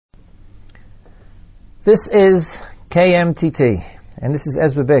This is KMTT, and this is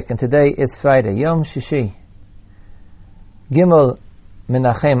Ezra Bick, and today is Friday, Yom Shishi, Gimel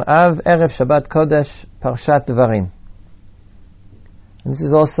Menachem Av, Erev Shabbat Kodesh, Parshat Devarim. And this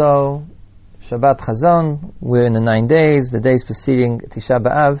is also Shabbat Chazon. We're in the 9 days, the days preceding Tisha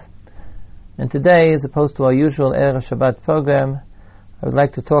B'Av. And today, as opposed to our usual Erev Shabbat program, I would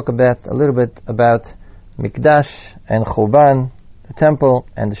like to talk a little bit about Mikdash and Churban, the temple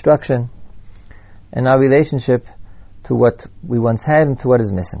and destruction, and our relationship to what we once had and to what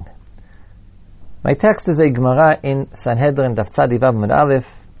is missing. My text is a Gemara in Sanhedrin, Daf Tzadi Vav Amud Aleph,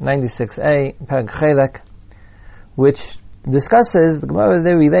 96a, Perek Chelek, which discusses, the Gemara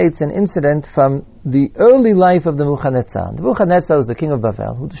there relates an incident from the early life of the Nebuchadnezzar. Nebuchadnezzar was the king of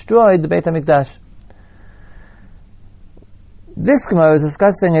Bavel, who destroyed the Beit HaMikdash. This Gemara is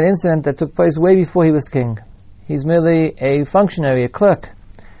discussing an incident that took place way before he was king. He's merely a functionary, a clerk,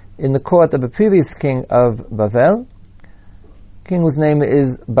 in the court of a previous king of Bavel, king whose name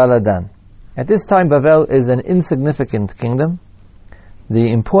is Baladan. At this time, Bavel is an insignificant kingdom.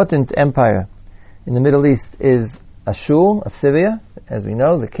 The important empire in the Middle East is Ashur, Assyria. As we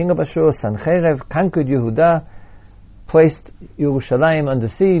know, the king of Ashur, Sancherev, conquered Yehuda, placed Yerushalayim under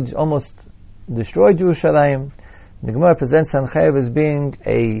siege, almost destroyed Yerushalayim. The Gemara presents Sancherev as being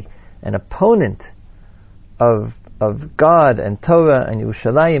an opponent of God and Torah and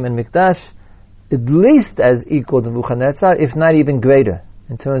Yerushalayim and Mikdash, at least as equal to Nebuchadnezzar, if not even greater,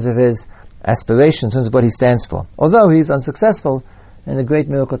 in terms of his aspirations, in terms of what he stands for. Although he's unsuccessful, and a great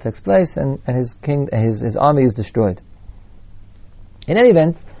miracle takes place, and his army is destroyed. In any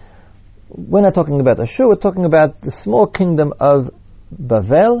event, we're not talking about Ashur, we're talking about the small kingdom of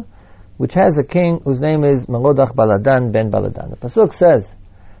Bavel, which has a king whose name is Merodach Baladan ben Baladan. The Pasuk says,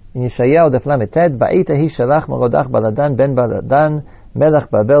 in Yeshayahu Daf Lamed Tet, Ba'ita hi shalach Merodach Baladan ben Baladan melech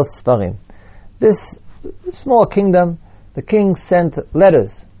Babel Sfarim. This small kingdom, the king sent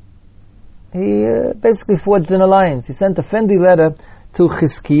letters. He basically forged an alliance. He sent a friendly letter to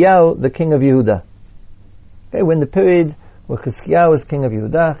Chizkiyahu, the king of Yehuda. Okay, when the period where Chizkiyahu was king of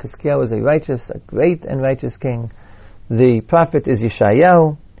Yehuda, Chizkiyahu was a great and righteous king. The prophet is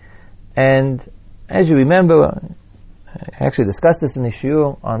Yeshayahu, and as you remember, I actually discussed this in the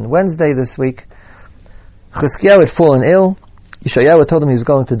shiur on Wednesday this week. Chizkiyahu had fallen ill. Yeshayahu told him he was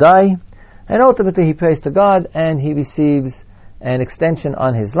going to die, and ultimately he prays to God and he receives an extension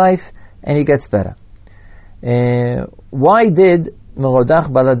on his life and he gets better. Why did Merodach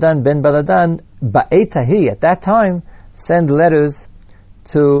Baladan ben Baladan ba'etahi at that time send letters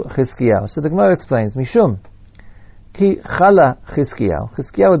to Chizkiyahu? So the Gemara explains, Mishum ki chala Chizkiyahu.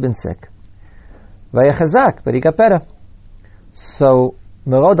 Chizkiyahu had been sick. Vayachazak, but he got better. So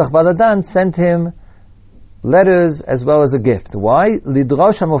Merodach Baladan sent him letters as well as a gift. Why?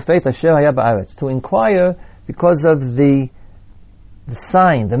 Lidrosh hamofet asher haya ba'aretz, to inquire because of the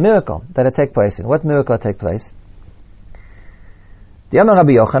sign, the miracle that had taken place. And what miracle had taken place? D'amar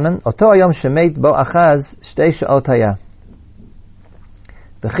Rabbi Yochanan, oto hayom shemet bo Achaz shtei she'ot haya.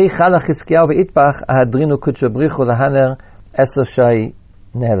 V'chi chala Chizkiyahu v'itpach ahadrinu kudsho brichu lahaner eser shai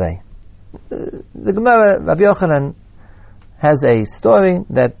nelei. The Gemara, Rabbi Yochanan, has a story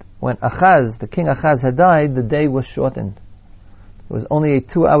that when Achaz, the king Achaz, had died, the day was shortened. It was only a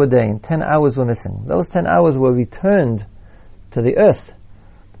 2-hour day, and 10 hours were missing. Those 10 hours were returned to the earth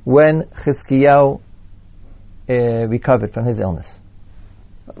when Chizkiyahu recovered from his illness.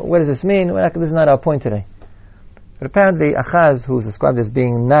 What does this mean? Well, this is not our point today. But apparently Achaz, who is described as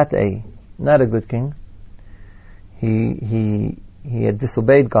being not a good king, he had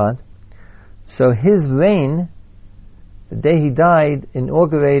disobeyed God. So his reign, the day he died,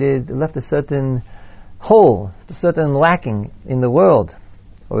 left a certain hole, a certain lacking in the world,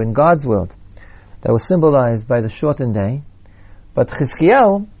 or in God's world, that was symbolized by the shortened day. But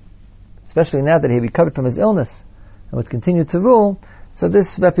Chizkiyahu, especially now that he recovered from his illness and would continue to rule, so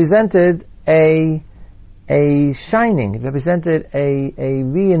this represented a shining, it represented a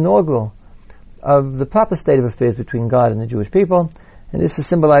re-inaugural of the proper state of affairs between God and the Jewish people. And this is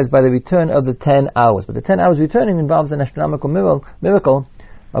symbolized by the return of the 10 hours. But the 10 hours returning involves an astronomical miracle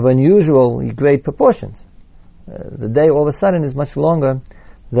of unusually great proportions. The day all of a sudden is much longer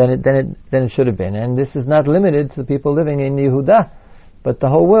than it should have been. And this is not limited to the people living in Yehuda, but the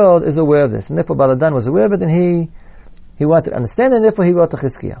whole world is aware of this. And therefore Baladan was aware of it, and he wanted to understand, and therefore he wrote to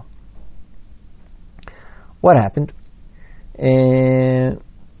Chizkiyahu. What happened?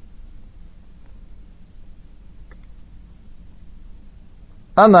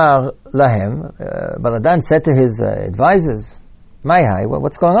 Amar Lahem, Baladan said to his advisors, Maihai,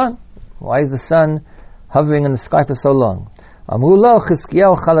 what's going on? Why is the sun hovering in the sky for so long? Amru lo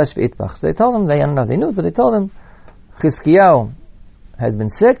Chizkiyahu chalash v'itbach. So they told him, they knew it, but they told him Chizkiyahu had been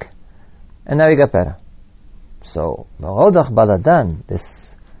sick, and now he got better. So, Merodach Baladan,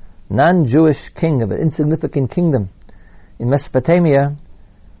 this non-Jewish king of an insignificant kingdom in Mesopotamia,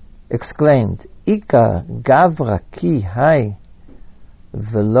 exclaimed, Ika gavra ki hai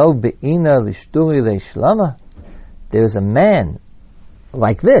velo be'ina lishturi le'shlama. There is a man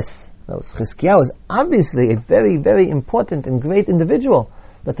like this. Chizkiyahu is obviously a very, very important and great individual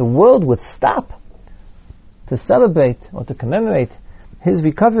that the world would stop to celebrate or to commemorate his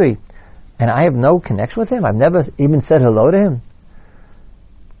recovery. And I have no connection with him. I've never even said hello to him.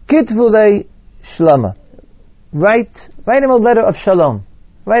 Kitvulei shlama. Write him a letter of shalom.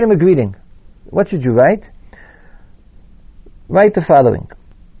 Write him a greeting. What should you write? Write the following.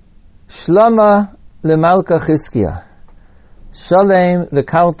 Shlama lemalka Chizkiah. Shalem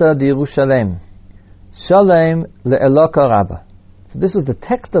lekarta d'Yerushalem. Shalem le'eloka rabba. So this is the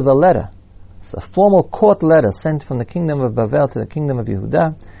text of the letter. It's a formal court letter sent from the kingdom of Bavel to the kingdom of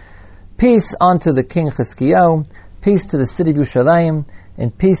Yehuda. Peace unto the king Chizkiyahu, peace to the city of Yerushalayim,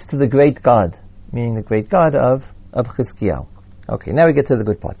 and peace to the great God, meaning the great God of Chizkiyahu. Okay, now we get to the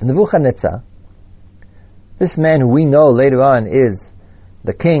good part. The Nebuchadnezzar, this man who we know later on is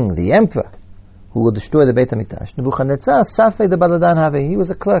the king, the emperor, who will destroy the Beit HaMikdash. Nebuchadnezzar, Safei the Baladan Have, he was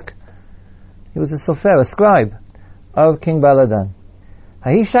a clerk. He was a sofer, a scribe of King Baladan.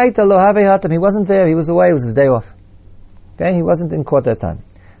 He wasn't there, he was away, it was his day off. Okay, he wasn't in court that time.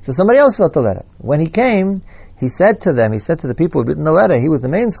 So somebody else wrote the letter. When he came, he said to the people who had written the letter, he was the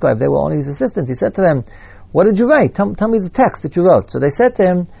main scribe, they were only his assistants, he said to them, what did you write? Tell me the text that you wrote. So they said to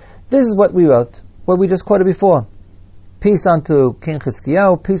him, this is what we wrote, what we just quoted before. Peace unto King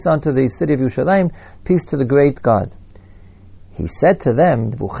Chizkiyahu, peace unto the city of Yerushalayim, peace to the great God. He said to them,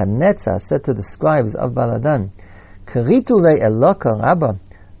 Nebuchadnezzar said to the scribes of Baladan, Keritu le eloka rabba,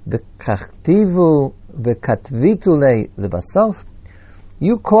 v'kachtivu v'katvitu le levasof.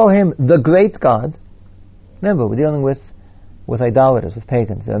 You call him the great God. Remember, we're dealing with idolaters, with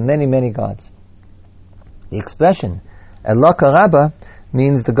pagans. There are many, many gods. The expression, Eloka Rabba,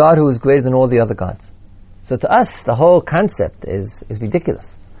 means the God who is greater than all the other gods. So to us, the whole concept is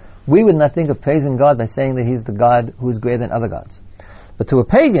ridiculous. We would not think of praising God by saying that He's the God who is greater than other gods. But to a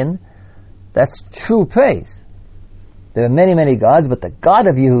pagan, that's true praise. There are many, many gods, but the God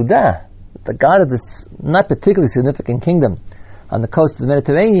of Yehuda, the God of this not particularly significant kingdom on the coast of the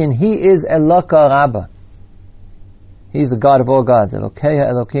Mediterranean, He is Eloka Rabba. He's the God of all gods. Elokeha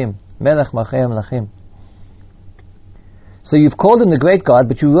Elokim. Melech Machei Melachim. So you've called Him the great God,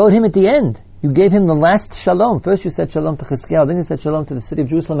 but you wrote Him at the end. You gave Him the last shalom. First you said shalom to Chizkiyahu, then you said shalom to the city of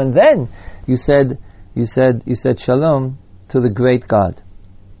Jerusalem, and then you said shalom to the great God.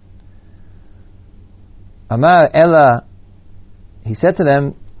 Amar Ella, he said to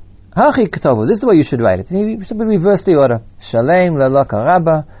them, Hachi Ketovu, this is the way you should write it. He should reverse the order. Shalem le'eloka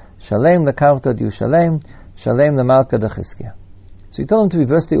rabba, shalem le'karta d'Yerushalem, shalem le'malka d'Chizkiyahu. So he told him to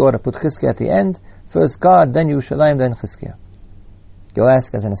reverse the order, put Chizkiyahu at the end, first God, then Yerushalayim, then Chizkiyahu. You'll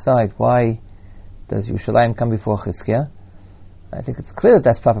ask as an aside, why does Yerushalayim come before Chizkiyahu? I think it's clear that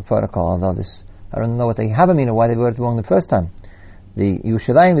that's proper protocol, although I don't know what they have or why they wrote it wrong the first time. The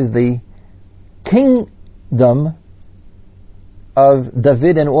Yerushalayim is the kingdom of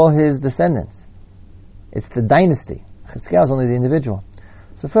David and all his descendants. It's the dynasty. Chizkiyahu is only the individual.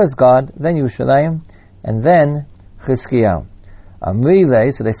 So first God, then Yerushalayim, and then Chizkiyahu.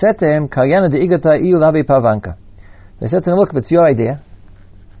 Amrile, so they said to him, Karyana de igata iu labi pavanka. They said to him, look, if it's your idea,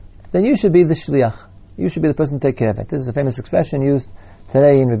 then you should be the shliach. You should be the person to take care of it. This is a famous expression used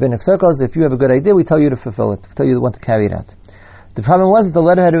today in rabbinic circles. If you have a good idea, we tell you to fulfill it. We tell you the one to carry it out. The problem was that the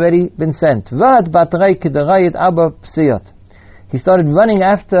letter had already been sent. He started running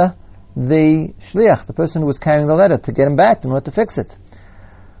after the shliach, the person who was carrying the letter, to get him back, in order to fix it.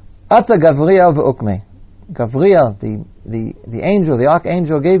 Ata Gavriel v'ukmei. Gavriel, the angel, the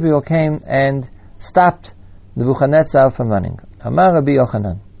archangel Gabriel came and stopped Nebuchadnezzar from running. Amar Rabbi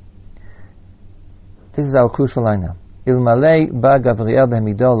Yochanan. This is our crucial line now. Ilmalei ba Gavriel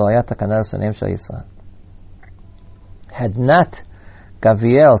b'hamido lo hayat takana l'soneim shel Yisrael. Had not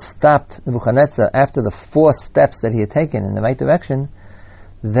Gavriel stopped Nebuchadnezzar after the 4 steps that he had taken in the right direction,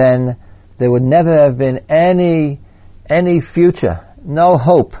 then there would never have been any future, no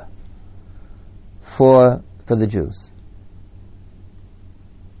hope for the Jews.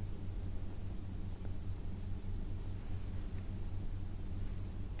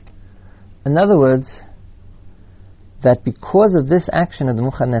 In other words, that because of this action of the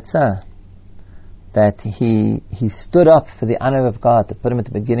Nebuchadnezzar, that he stood up for the honor of God, to put him at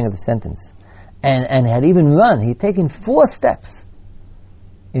the beginning of the sentence, and had even run. He'd taken 4 steps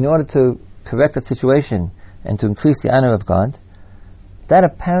in order to correct that situation and to increase the honor of God. That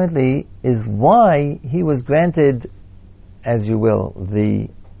apparently is why he was granted, as you will, the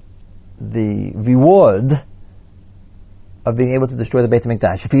reward of being able to destroy the Beit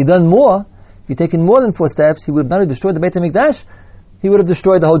HaMikdash. If he had done more, if he'd taken more than 4 steps, he would have not only destroyed the Beit HaMikdash, he would have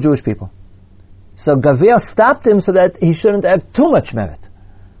destroyed the whole Jewish people. So Gabriel stopped him so that he shouldn't have too much merit.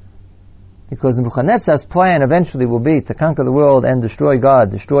 Because Nebuchadnezzar's plan eventually will be to conquer the world and destroy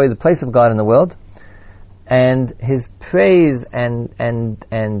God, destroy the place of God in the world. And his praise and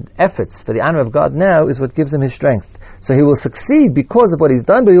efforts for the honor of God now is what gives him his strength. So he will succeed because of what he's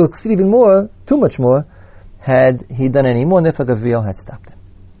done, but he will succeed even more, too much more, had he done any more, and therefore Gabriel had stopped him.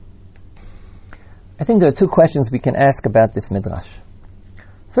 I think there are 2 questions we can ask about this midrash.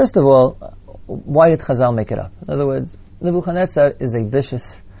 First of all, why did Chazal make it up? In other words, Nebuchadnezzar is a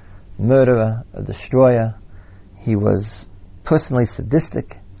vicious murderer, a destroyer. He was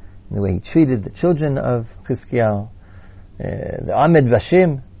sadistic in the way he treated the children of Chizkiyahu. The Ahmed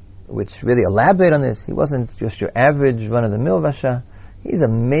Vashim, which really elaborate on this, he wasn't just your average run-of-the-mill Rasha. He's a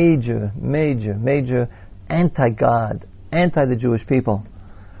major anti-God, anti-the Jewish people.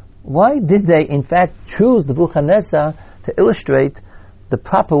 Why did they, in fact, choose Nebuchadnezzar to illustrate the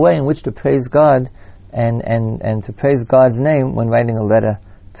proper way in which to praise God and to praise God's name when writing a letter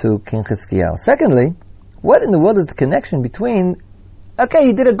to King Chizkiyahu? Secondly, what in the world is the connection between, okay,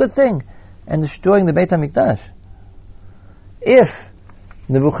 he did a good thing, and destroying the Beit HaMikdash? If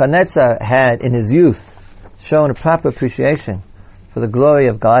Nebuchadnezzar had, in his youth, shown a proper appreciation for the glory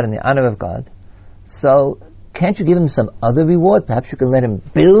of God and the honor of God, so can't you give him some other reward? Perhaps you can let him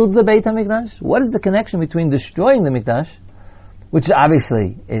build the Beit HaMikdash? What is the connection between destroying the Mikdash, which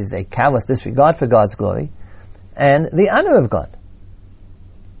obviously is a callous disregard for God's glory, and the honor of God?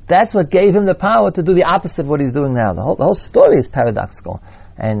 That's what gave him the power to do the opposite of what he's doing now. The whole story is paradoxical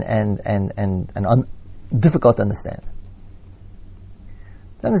and difficult to understand.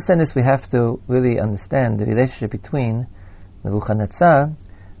 To understand this, we have to really understand the relationship between Nebuchadnezzar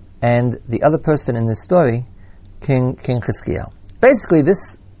and the other person in this story, King Chizkiyahu. Basically,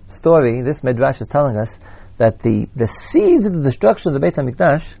 this story, this midrash is telling us that the seeds of the destruction of the Beit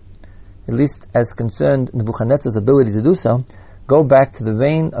HaMikdash, at least as concerned Nebuchadnezzar's ability to do so, go back to the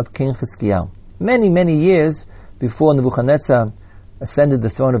reign of King Chizkiyahu. Many years before Nebuchadnezzar ascended the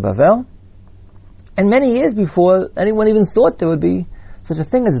throne of Bavel, and many years before anyone even thought there would be such a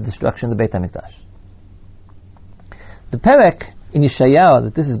thing as the destruction of the Beit HaMikdash. The Perek in Yeshayahu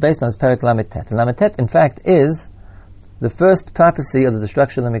that this is based on is Perek Lamed Tet. And Lamed Tet, in fact, is the first prophecy of the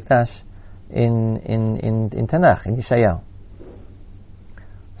destruction of the Mikdash in Tanakh, in Yeshayahu.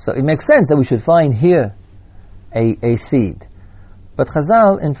 So it makes sense that we should find here a seed. But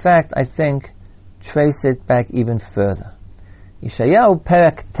Chazal, in fact, I think, trace it back even further. Yeshayahu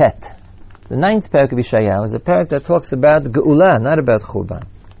Perek Tet. The 9th Perek of Yeshayahu is a Perek that talks about Geula, not about Churban.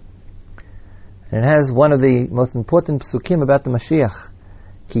 And it has one of the most important psukim about the Mashiach.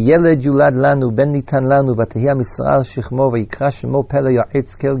 Ki yeled yulad lanu ben nitan lanu vatehia misral shichmo vayikra shemo pele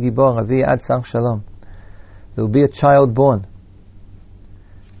ya'etz kel gibor avi ad sar shalom. There will be a child born,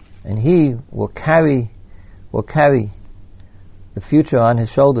 and he will carry the future on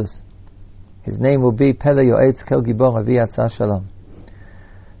his shoulders. His name will be Pele Yoetz Kel Gibor Avi Atzah Shalom.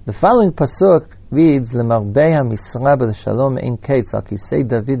 The following pasuk reads, "Lemarbei hamisra b'shalom ein ketz al kisei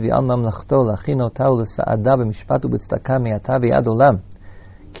David v'al mamlachto lachin ota u'lesa'ada b'mishpat u'b'tzedaka me'ata v'yad olam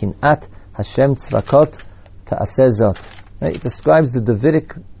kin'at Hashem tzvakot ta'aseh zot." It describes the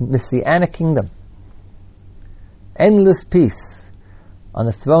Davidic messianic kingdom. Endless peace on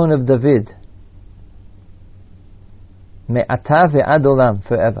the throne of David. Me'ata ve'ad olam,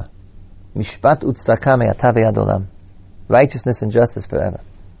 forever. Mishpat u'tzedaka me'ata ve'ad olam. Righteousness and justice forever.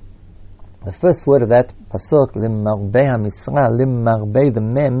 The first word of that pasuk, limarbei hamisra, limarbei, the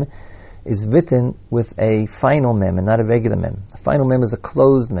mem, is written with a final mem and not a regular mem. A final mem is a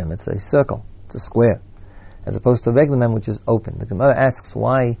closed mem. It's a circle. It's a square. As opposed to a regular mem which is open. The Gemara asks,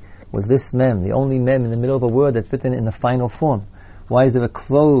 why was this mem, the only mem in the middle of a word that's written in the final form? Why is there a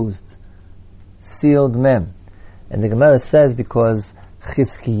closed, sealed mem? And the Gemara says because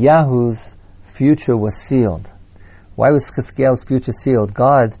Chizkiyahu's future was sealed. Why was Chizkiyahu's future sealed?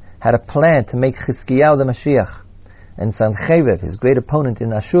 God had a plan to make Chizkiyahu the Mashiach, and Sancheiriv, his great opponent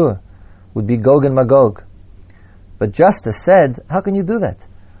in Ashur, would be Gog and Magog. But justice said, how can you do that?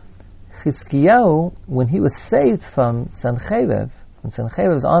 Chizkiyahu, when he was saved from Sancheiriv, when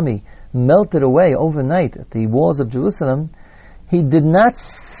Sancheiriv's army melted away overnight at the walls of Jerusalem, he did not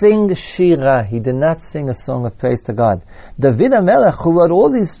sing Shira, he did not sing a song of praise to God. David HaMelech, who wrote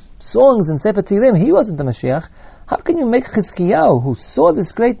all these songs in Sefer Tehillim, he wasn't the Mashiach. How can you make Chizkiyahu, who saw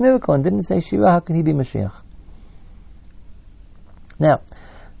this great miracle and didn't say Shira, how can he be Mashiach? Now,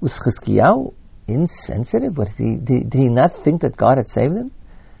 was Chizkiyahu insensitive? Did he not think that God had saved him?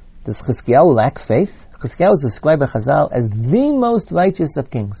 Does Chizkiyahu lack faith? Chizkiyahu is described by Chazal as the most righteous of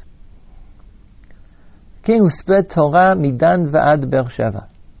kings. A king who spread Torah midan va'ad Beersheva.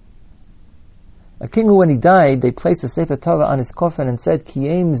 A king who, when he died, they placed the Sefer Torah on his coffin and said,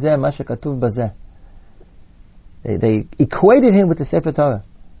 Kiyem zeh ma shekatuv bazeh. They equated him with the Sefer Torah.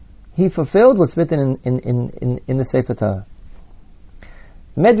 He fulfilled what's written in the Sefer Torah.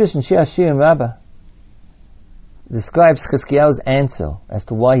 Medrash and Shir Hashirim Rabbah describes Chizkiyahu's answer as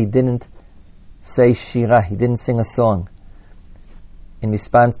to why he didn't say Shirah, he didn't sing a song in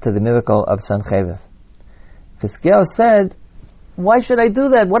response to the miracle of Sancheiriv. Chizkiyahu said, why should I do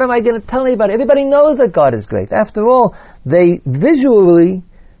that? What am I going to tell anybody? Everybody knows that God is great. After all, they visually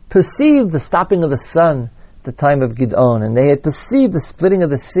perceived the stopping of the sun at the time of Gid'on, and they had perceived the splitting of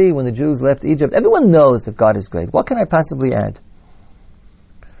the sea when the Jews left Egypt. Everyone knows that God is great. What can I possibly add?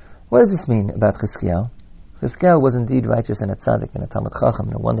 What does this mean about Chizkiyahu? Chizkiyahu was indeed righteous and a tzaddik and a Talmid Chacham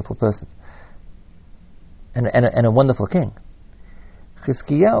and a wonderful person and a wonderful king.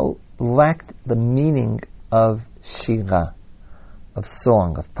 Chizkiyahu lacked the meaning of shira, of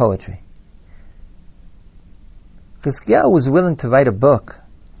song, of poetry. Chizkiyahu was willing to write a book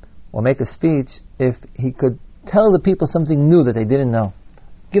or make a speech if he could tell the people something new that they didn't know.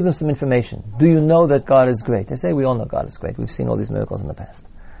 Give them some information. Do you know that God is great? They say, we all know God is great. We've seen all these miracles in the past.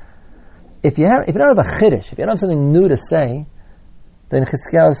 If you don't have a chiddush, if you don't have something new to say, then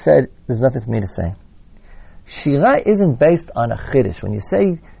Chizkiyahu said, there's nothing for me to say. Shira isn't based on a chiddush. When you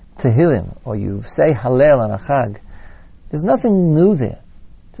say Tehillim, or you say Hallel on a Chag, there's nothing new there.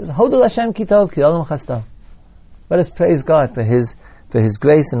 It says, Hodol Hashem ki tov, ki olam chastav. Let us praise God for His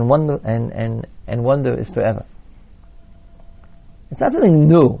grace and wonder, and wonder is forever. It's not something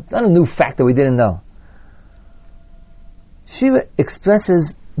new. It's not a new fact that we didn't know. Shira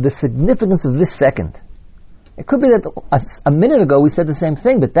expresses the significance of this second. It could be that a minute ago we said the same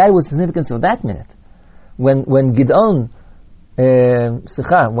thing, but that was the significance of that minute. When Gid'on, when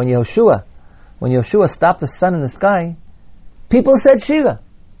Yehoshua stopped the sun in the sky, people said Shira.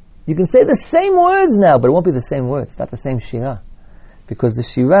 You can say the same words now, but it won't be the same words. It's not the same Shira. Because the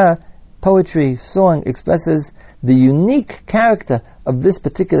Shira, poetry, song, expresses the unique character of this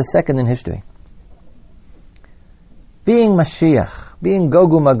particular second in history. Being Mashiach, being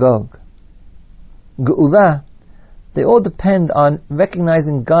Gog uMagog, Geula, they all depend on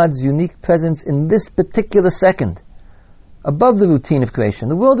recognizing God's unique presence in this particular second, above the routine of creation.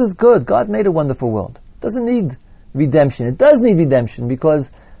 The world is good. God made a wonderful world. It doesn't need redemption. It does need redemption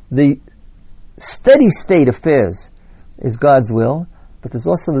because the steady state affairs is God's will, but there's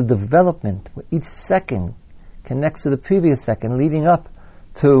also the development where each second connects to the previous second, leading up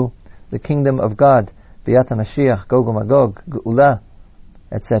to the kingdom of God, Biat HaMashiach, Gog uMagog, Geula,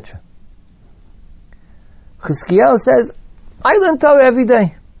 etc. Chizkiyahu says, I learn Torah every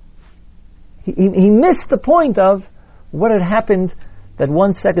day. He missed the point of what had happened that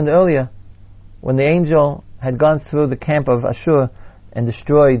 1 second earlier when the angel had gone through the camp of Ashur and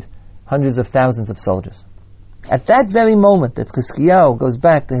destroyed hundreds of thousands of soldiers. At that very moment that Chizkiyahu goes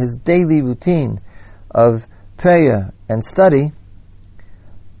back to his daily routine of prayer and study,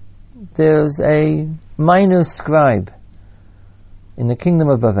 there's a minor scribe in the kingdom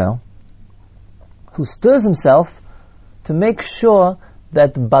of Bavel who stirs himself to make sure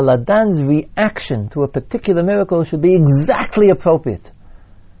that Baladan's reaction to a particular miracle should be exactly appropriate.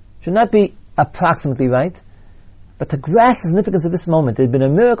 Should not be approximately right, but to grasp the significance of this moment. There had been a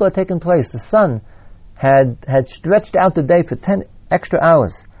miracle had taken place. The sun had stretched out the day for 10 extra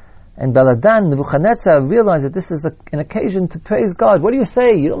hours. And Baladan, Nebuchadnezzar, realized that this is an occasion to praise God. What do you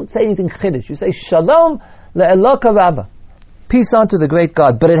say? You don't say anything chiddush. You say, Shalom le'eloka Rabbah. Peace unto the great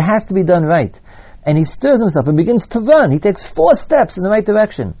God. But it has to be done right. And he stirs himself and begins to run. He takes 4 steps in the right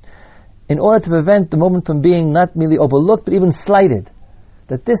direction in order to prevent the moment from being not merely overlooked, but even slighted.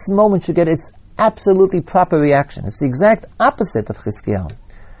 That this moment should get its absolutely proper reaction. It's the exact opposite of Chizkiyahu.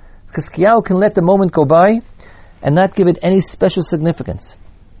 Chizkiyahu can let the moment go by and not give it any special significance.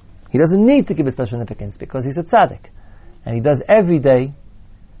 He doesn't need to give it special significance because he's a tzaddik. And he does every day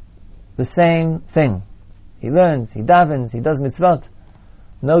the same thing. He learns, he davens, he does mitzvot.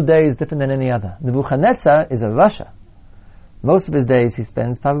 No day is different than any other. Nebuchadnezzar is a rasha. Most of his days he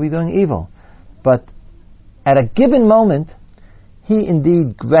spends probably doing evil. But at a given moment, he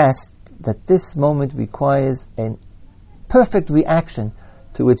indeed grasped that this moment requires a perfect reaction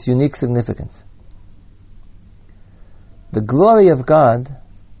to its unique significance. The glory of God,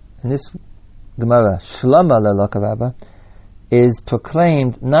 in this Gemara, Shlama le'Eloka Rabba, is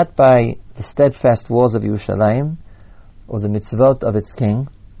proclaimed not by the steadfast walls of Yerushalayim or the mitzvot of its king,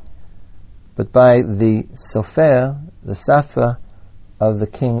 but by the sofer, the safra of the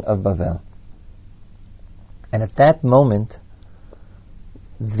king of Bavel. And at that moment,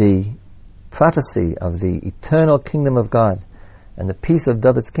 the prophecy of the eternal kingdom of God and the peace of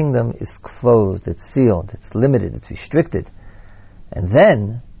David's kingdom is closed, it's sealed, it's limited, it's restricted. And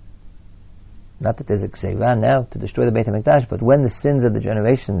then, not that there's a gzeirah now to destroy the Beit HaMikdash, but when the sins of the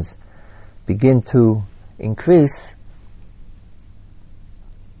generations begin to increase,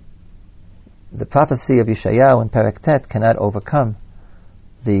 the prophecy of Yeshayahu and Perek Tet cannot overcome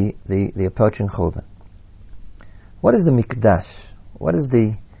the approaching Churban. What is the Mikdash? What is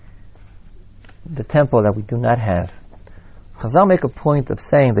the temple that we do not have? Chazal make a point of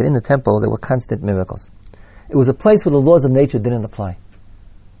saying that in the temple there were constant miracles. It was a place where the laws of nature didn't apply.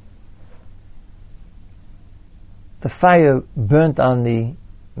 The fire burnt on the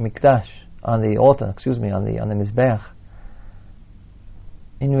Mikdash, on the altar, on the Mizbeach,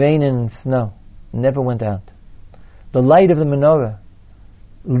 in rain and snow, never went out. The light of the menorah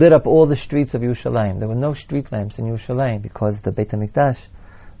lit up all the streets of Yerushalayim. There were no street lamps in Yerushalayim because the Beit HaMikdash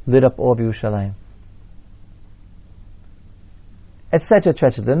lit up all of Yerushalayim. Etc.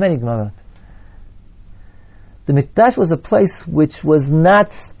 There are many Gemarot. The Mikdash was a place which was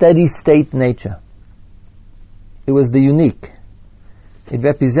not steady state nature. It was the unique. It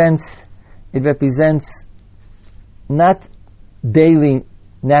represents not daily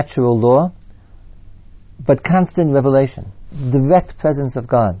natural law, but constant revelation, direct presence of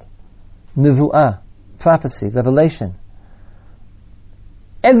God, nevuah, prophecy, revelation.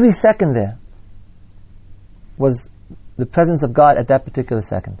 Every second there was the presence of God at that particular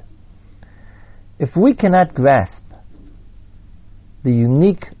second. If we cannot grasp the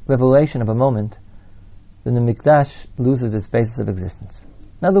unique revelation of a moment, then the Mikdash loses its basis of existence.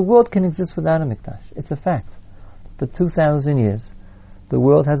 Now the world can exist without a Mikdash. It's a fact. For 2,000 years, the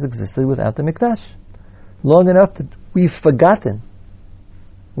world has existed without the Mikdash. Long enough that we've forgotten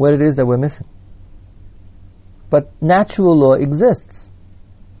what it is that we're missing. But natural law exists.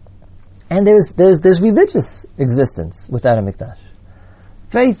 And there's religious existence without a Mikdash.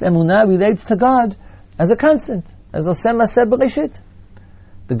 Faith, emunah, relates to God as a constant, as Osem Aseh Bereshit,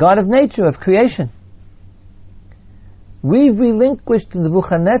 the God of nature, of creation. We've relinquished to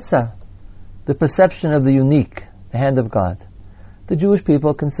Nebuchadnezzar the perception of the unique, the hand of God. The Jewish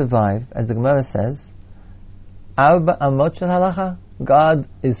people can survive, as the Gemara says, Arba Amot Shel Halacha. God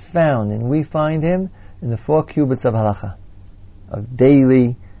is found, and we find Him in the 4 cubits of Halacha, of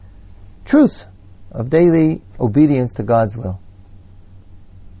daily truth, of daily obedience to God's will.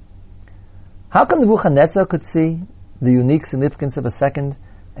 How come Nebuchadnezzar could see the unique significance of a second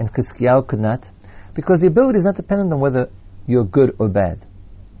and Chizkiyahu could not? Because the ability is not dependent on whether you're good or bad.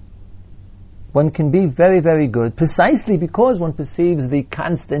 One can be very, very good precisely because one perceives the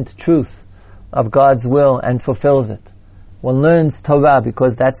constant truth of God's will and fulfills it. One learns Torah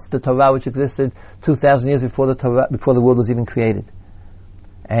because that's the Torah which existed 2,000 years before the world was even created.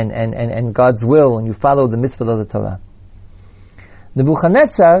 And God's will, and you follow the mitzvah of the Torah.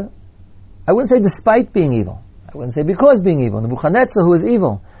 Nebuchadnezzar, I wouldn't say despite being evil. I wouldn't say because being evil. Nebuchadnezzar, who is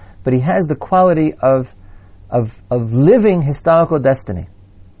evil, but he has the quality of living historical destiny.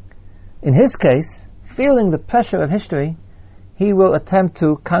 In his case, feeling the pressure of history, he will attempt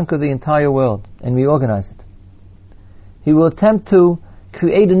to conquer the entire world and reorganize it. He will attempt to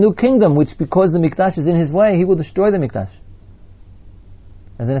create a new kingdom, which, because the Mikdash is in his way, he will destroy the Mikdash.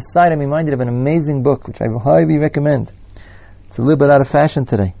 As an aside, I'm reminded of an amazing book, which I highly recommend. It's a little bit out of fashion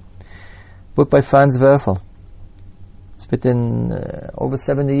today. Book by Franz Werfel. It's written over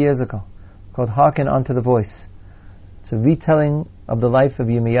 70 years ago, called Hearken Unto the Voice. It's a retelling of the life of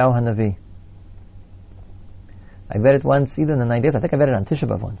Yirmiyahu Hanavi. I read it once, either in the 90s, I think I read it on Tisha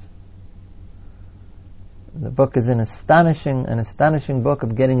B'Av once. The book is an astonishing book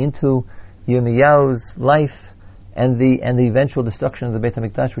of getting into Yirmiyahu's life and the eventual destruction of the Beit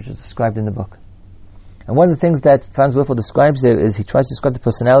HaMikdash, which is described in the book. And one of the things that Franz Werfel describes there is he tries to describe the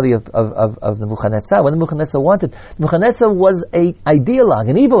personality of Nebuchadnezzar. What Nebuchadnezzar wanted, Nebuchadnezzar was an ideologue,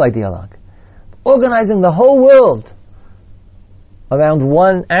 an evil ideologue, organizing the whole world around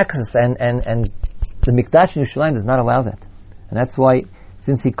one axis, and the Mikdash in Yerushalayim does not allow that. And that's why,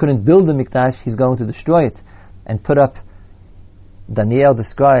 since he couldn't build the Mikdash, he's going to destroy it and put up. Daniel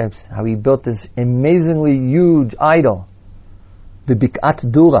describes how he built this amazingly huge idol, the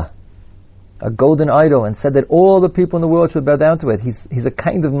Bik'at Dura, a golden idol, and said that all the people in the world should bow down to it. He's a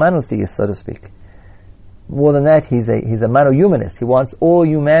kind of monotheist, so to speak. More than that, he's a monohumanist. He wants all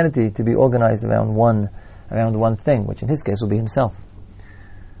humanity to be organized around one thing, which in his case will be himself.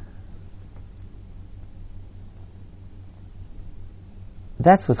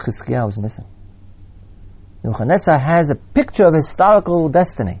 That's what Chizkiyahu is missing. Nebuchadnezzar has a picture of historical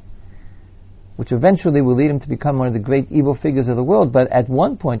destiny, which eventually will lead him to become one of the great evil figures of the world, but at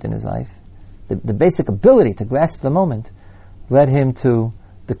one point in his life, the basic ability to grasp the moment led him to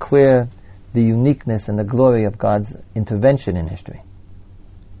declare the uniqueness and the glory of God's intervention in history.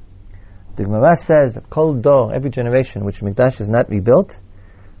 The Gemara says that Kol Dor, every generation in which Mikdash is not rebuilt,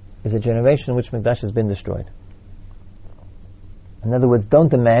 is a generation in which Mikdash has been destroyed. In other words,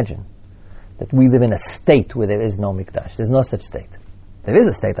 don't imagine that we live in a state where there is no Mikdash. There's no such state. There is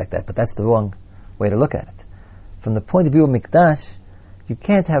a state like that, but that's the wrong way to look at it. From the point of view of Mikdash, you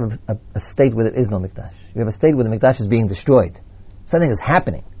can't have a state where there is no Mikdash. You have a state where the Mikdash is being destroyed. Something is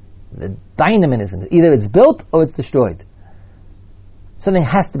happening. The dynamism, either it's built or it's destroyed. Something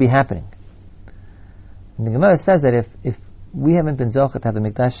has to be happening. And the Gemara says that if we haven't been zocheh to have the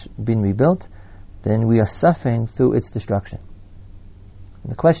Mikdash been rebuilt, then we are suffering through its destruction.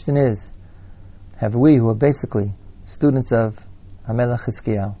 And the question is, have we, who are basically students of HaMelech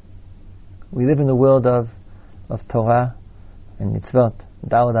Chizkiyahu, we live in the world of Torah and mitzvot,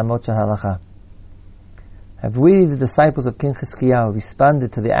 Daled Amot Shel Halacha. Have we, the disciples of King Chizkiyahu,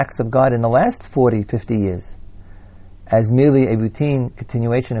 responded to the acts of God in the last 40, 50 years as merely a routine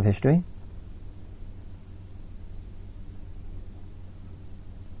continuation of history?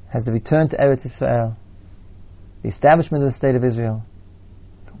 Has the return to Eretz Israel, the establishment of the State of Israel,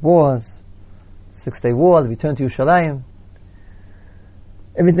 the wars, Six-Day War, the return to Yerushalayim,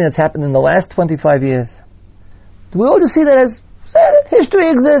 everything that's happened in the last 25 years, do we all just see that as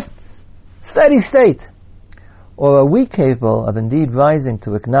history exists, steady state? Or are we capable of indeed rising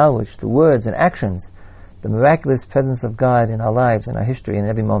to acknowledge through words and actions the miraculous presence of God in our lives, in our history, in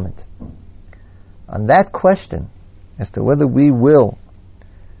every moment? On that question, as to whether we will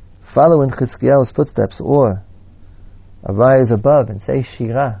follow in Chizkiyahu's footsteps or arise above and say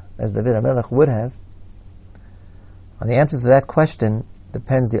Shirah, as David HaMelech would have, on the answer to that question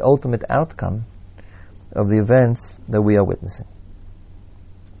depends the ultimate outcome of the events that we are witnessing.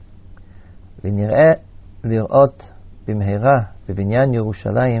 ונראה לראות במהרה בבניין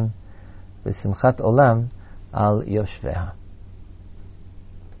ירושלים ושמחת עולם על יושביה.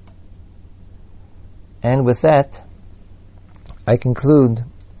 And with that, I conclude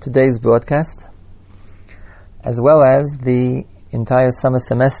today's broadcast, as well as the entire summer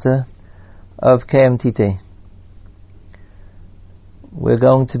semester of KMTT. We're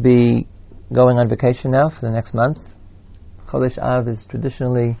going to be going on vacation now for the next month. Chodesh Av is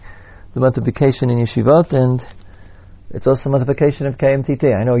traditionally the month of vacation in yeshivot, and it's also the month of vacation of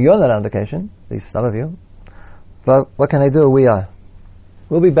KMTT. I know you're not on vacation, at least some of you, but what can I do? We are.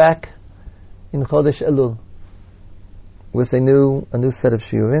 We'll be back in Chodesh Elul with a new set of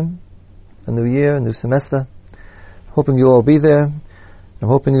shiurim, a new year, a new semester. Hoping you'll all be there. I'm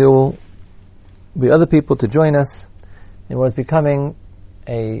hoping you'll be other people to join us in what is becoming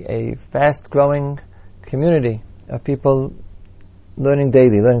a fast-growing community of people learning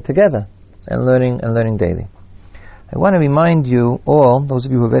daily, learning together, and learning daily. I want to remind you all, those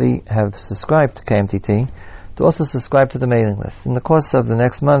of you who already have subscribed to KMTT, to also subscribe to the mailing list. In the course of the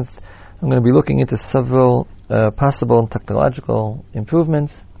next month, I'm going to be looking into several possible technological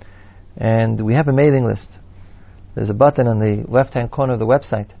improvements, and we have a mailing list. There's a button on the left-hand corner of the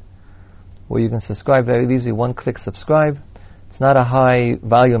website where you can subscribe very easily, one-click subscribe. It's not a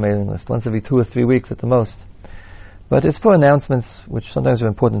high-value mailing list, once every 2 or 3 weeks at the most. But it's for announcements, which sometimes are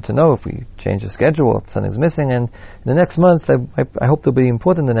important to know if we change the schedule or if something's missing. And in the next month, I hope there'll be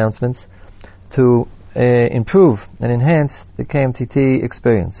important announcements to improve and enhance the KMTT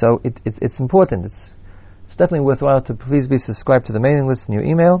experience. So it's important. It's definitely worthwhile to please be subscribed to the mailing list in your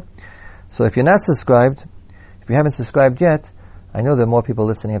email. So if you're not subscribed, if you haven't subscribed yet, I know there are more people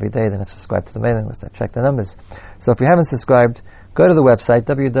listening every day than have subscribed to the mailing list. I checked the numbers. So if you haven't subscribed, go to the website,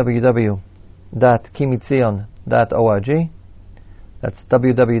 www.kimitzion.org. That's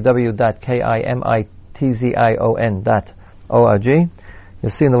www.kimitzion.org. You'll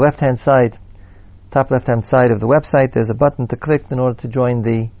see on the left-hand side, top left-hand side of the website, there's a button to click in order to join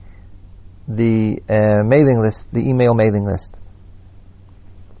the mailing list, the email mailing list.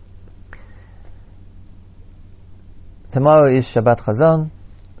 Tomorrow is Shabbat Chazon,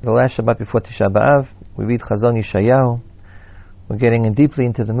 the last Shabbat before Tisha B'Av. We read Chazon Yeshayahu. We're getting in deeply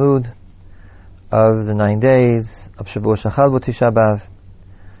into the mood of the 9 days of Shavua Shachal Tisha B'Av.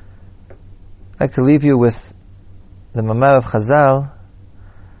 I'd like to leave you with the Mamar of Chazal.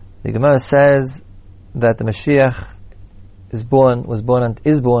 The Gemara says that the Mashiach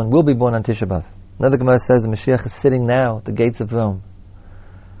will be born on Tisha B'Av. Another Gemara says the Mashiach is sitting now at the gates of Rome.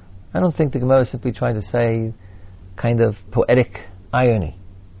 I don't think the Gemara is simply trying to say kind of poetic irony.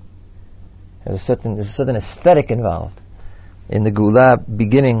 There's a certain aesthetic involved in the Geula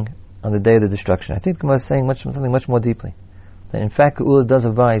beginning on the day of the destruction. I think the Gemara is saying something much more deeply. That in fact Geula does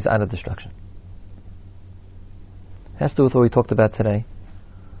arise out of destruction. It has to do with what we talked about today.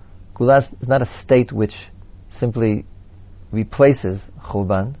 Geula is not a state which simply replaces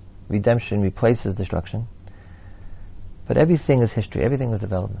Churban. Redemption replaces destruction. But everything is history, everything is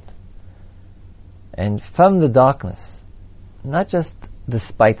development. And from the darkness, not just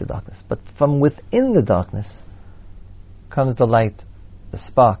despite the darkness, but from within the darkness comes the light, the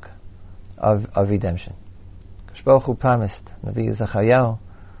spark of redemption. Baruch Hu promised Navi Zachariah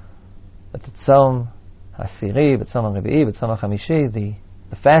that the Tzom HaSiri, the Tzom HaRevi'i, the Tzom HaChamishi,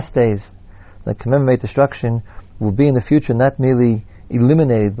 the fast days that commemorate destruction will be in the future not merely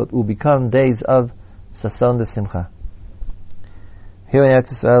eliminated, but will become days of Sason D'Simcha. Here in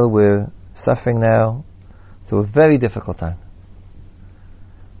Eretz Yisrael we're suffering now through a very difficult time.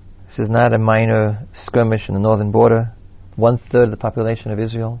 This is not a minor skirmish in the northern border. 1/3 of the population of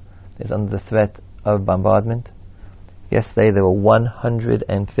Israel is under the threat of bombardment. Yesterday there were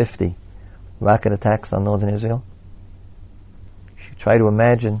 150 rocket attacks on northern Israel. If you try to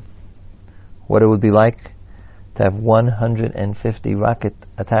imagine what it would be like to have 150 rocket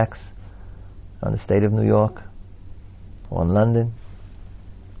attacks on the state of New York, or on London,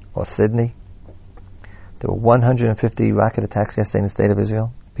 or Sydney. There were 150 rocket attacks yesterday in the state of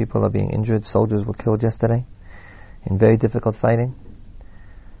Israel. People are being injured. Soldiers were killed yesterday in very difficult fighting.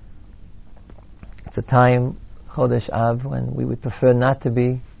 It's a time, Chodesh Av, when we would prefer not to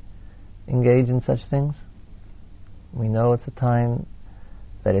be engaged in such things. We know it's a time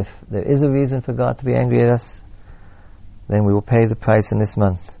that if there is a reason for God to be angry at us, then we will pay the price in this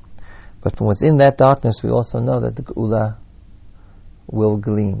month. But from within that darkness, we also know that the Geula will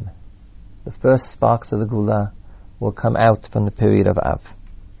gleam. The first sparks of the Geula will come out from the period of Av.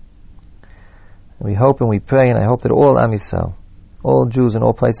 And we hope and we pray, and I hope that all Am Yisrael, all Jews in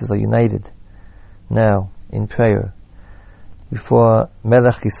all places, are united now in prayer before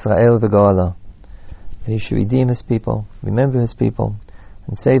Melech Yisrael v'Goala, that He should redeem His people, remember His people,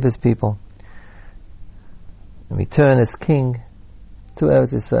 and save His people, and return as King to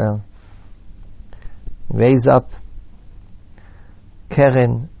Eretz Yisrael. Raise up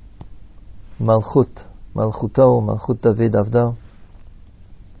Keren Malchut, Malchuto, Malchut David Avdo,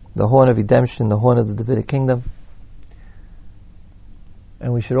 the horn of redemption, the horn of the Davidic kingdom.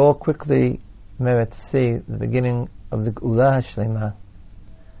 And we should all quickly merit to see the beginning of the Geula HaShlema,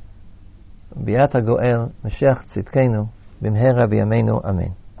 Biat HaGoel, Mashiach Tzidkenu, Bimhera B'yameinu,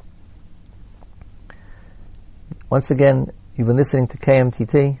 Amen. Once again, you've been listening to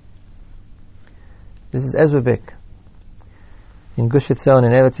KMTT. This is Ezra Bick in Gush Etzion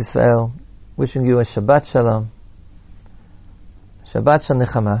in Eretz Yisrael, wishing you a Shabbat Shalom, Shabbat Shal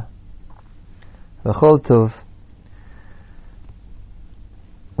Nechama, V'chol Tov.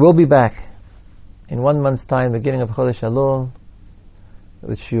 We'll be back in 1 month's time, beginning of Chodesh Elul,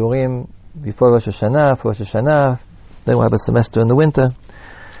 with Shiurim before Rosh Hashanah, for Rosh Hashanah. Then we'll have a semester in the winter.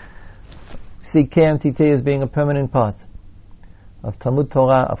 See KMTT as being a permanent part of Talmud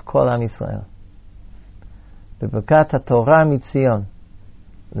Torah of Kol Am Yisrael. B'berkat HaTorah Mitzion,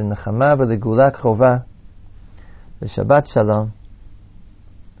 l'nechama v'legula krova, v'Shabbat Shalom,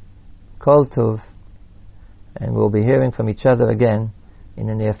 Kol Tov, and we'll be hearing from each other again in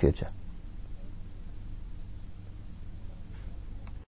the near future.